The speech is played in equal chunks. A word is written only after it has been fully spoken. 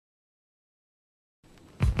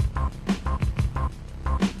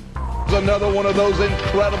Another one of those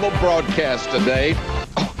incredible broadcasts today.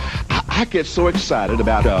 Oh, I get so excited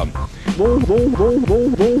about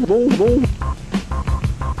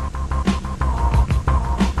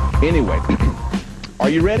Anyway, are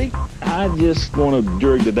you ready? I just want to,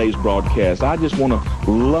 during today's broadcast, I just want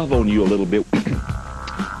to love on you a little bit.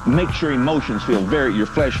 Make sure emotions feel your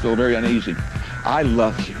flesh feel very uneasy. I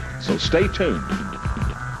love you, so stay tuned.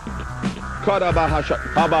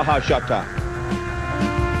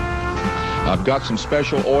 I've got some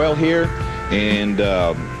special oil here, and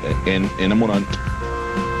I'm going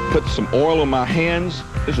to put some oil on my hands.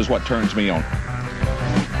 This is what turns me on.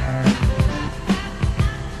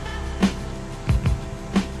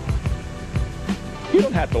 You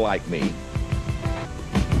don't have to like me.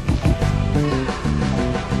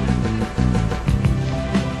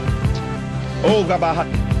 Oh, Gabaha.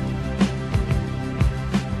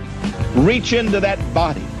 Reach into that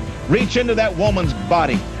body. Reach into that woman's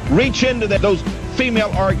body. Reach into those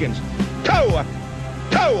female organs. Toe,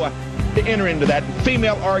 to enter into that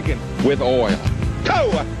female organ with oil.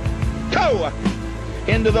 Toe,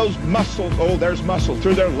 into those muscles. Oh, there's muscle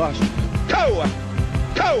through their lust. Toe,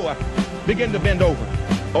 begin to bend over.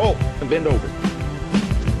 Oh, and bend over.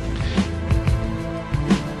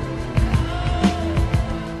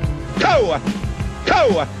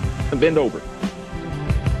 Toe, and bend over.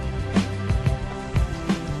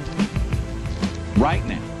 Right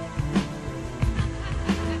now.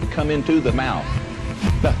 Come into the mouth.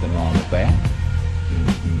 Nothing wrong with that.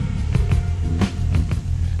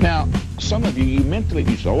 Now, some of you mentally,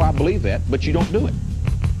 you say, oh, I believe that, but you don't do it.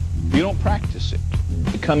 You don't practice it.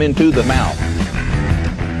 You come into the mouth.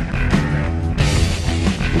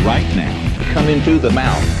 Right now. You come into the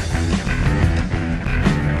mouth.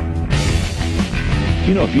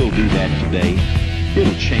 You know, if you'll do that today,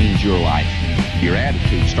 it'll change your life. Your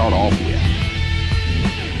attitude, start off with.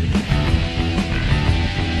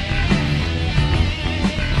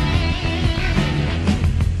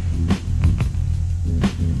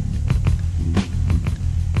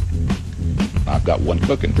 I've got one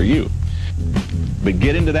cooking for you. But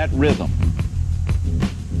get into that rhythm.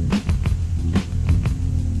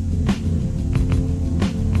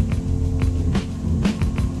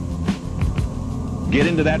 Get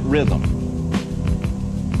into that rhythm.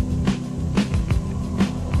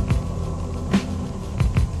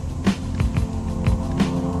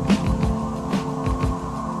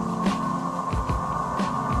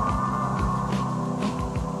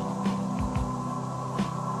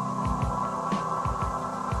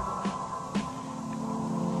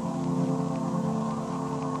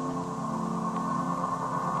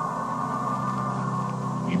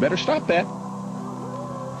 You better stop that.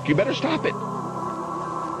 You better stop it.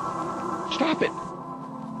 Stop it.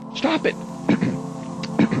 Stop it.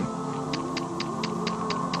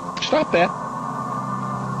 Stop that.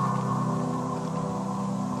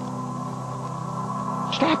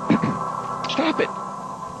 Stop. Stop it.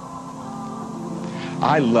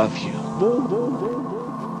 I love you.